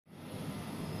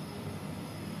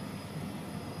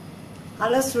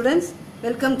Hello students,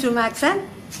 welcome to Max and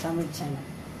Tamil channel.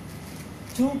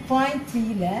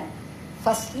 2.3 la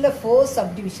first la 4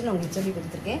 subdivision உங்களுக்கு சொல்லி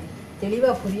கொடுத்திருக்கேன்.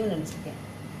 தெளிவா புரியும்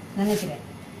நினைக்கிறேன்.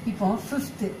 இப்போ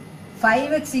 5th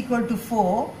 5x equal to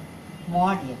 4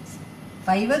 mod x.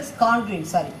 5x congruent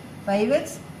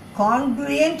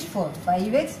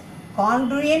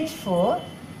 4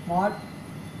 mod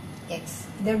x.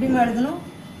 இது எப்படி எழுதணும்?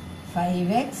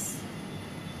 5x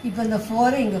இப்போ இந்த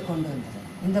 4 இங்க கொண்டு வந்துரு.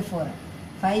 இந்த 4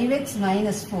 5x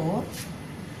minus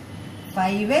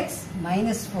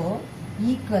 4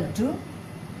 equal to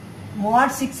mod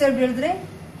 6 எப்படி எழுதுறேன்?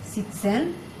 6n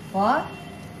for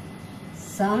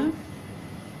some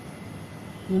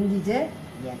integer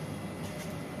n.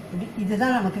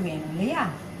 இதுதான் நமக்கு வேணும் இல்லையா?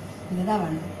 இதுதான்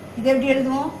வேணும். இது எப்படி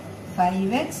எழுதுவோம்?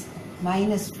 5x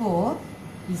minus 4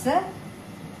 is a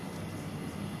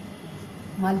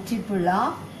multiple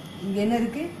of இங்க என்ன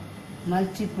இருக்கு?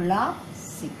 multiple of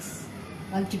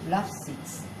 6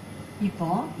 இப்போ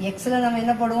x ல நம்ம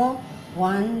என்ன போடுவோம்?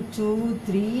 1 2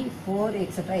 3 4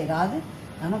 etc ஏதாவது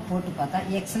நம்ம போட்டு பார்த்தா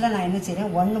x ல நான் என்ன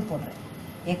செய்றேன்? 1 போடுறேன்.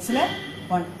 x ல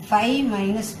 1 5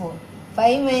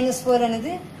 minus 4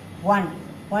 என்னது?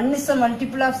 1 is a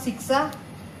multiple of 6 ஆ?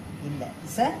 இல்ல,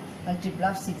 is a multiple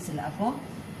of 6 இல்ல. அப்போ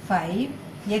 5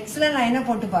 x ல நான் என்ன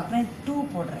போட்டு பார்க்கறேன்? 2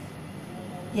 போடுறேன்.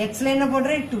 x ல என்ன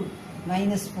போடுறேன்? 2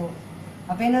 minus 4.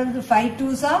 அப்ப என்ன வருது? 5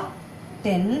 2s are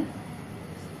 10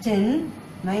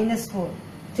 minus 4.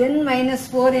 10 minus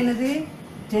 4 என்னது?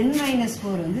 10 minus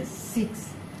 4 வந்து 6.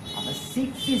 அப்ப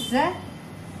 6 is a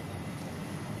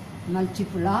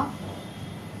multiple of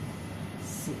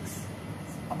 6.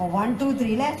 அப்ப 1 2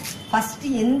 3 ல ஃபர்ஸ்ட்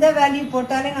எந்த வேல்யூ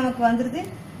போட்டாலே நமக்கு வந்துருது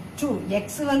 2. x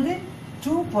வந்து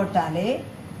 2 போட்டாலே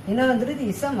என்ன வந்துருது?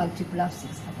 is a multiple of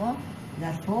 6. அப்போ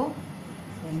therefore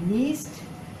the least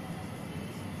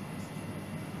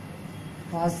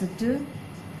positive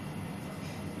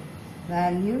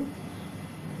value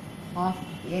of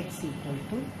x equal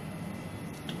to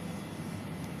 2.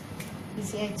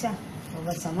 Easy ஆயிடுச்சா?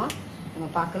 ஒவ்வொரு சமா நம்ம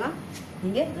பார்க்கலாம்.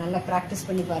 நீங்கள் நல்லா ப்ராக்டிஸ்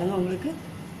பண்ணி பாருங்கள், உங்களுக்கு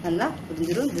நல்லா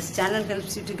புரிஞ்சிடும். This channel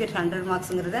helps you to get 100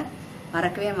 மார்க்ஸுங்கிறத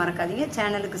மறக்கவே மறக்காதீங்க.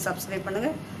 சேனலுக்கு சப்ஸ்கிரைப்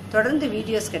பண்ணுங்கள். தொடர்ந்து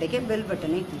வீடியோஸ் கிடைக்க பெல்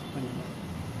பட்டனை கிளிக் பண்ணுங்கள்.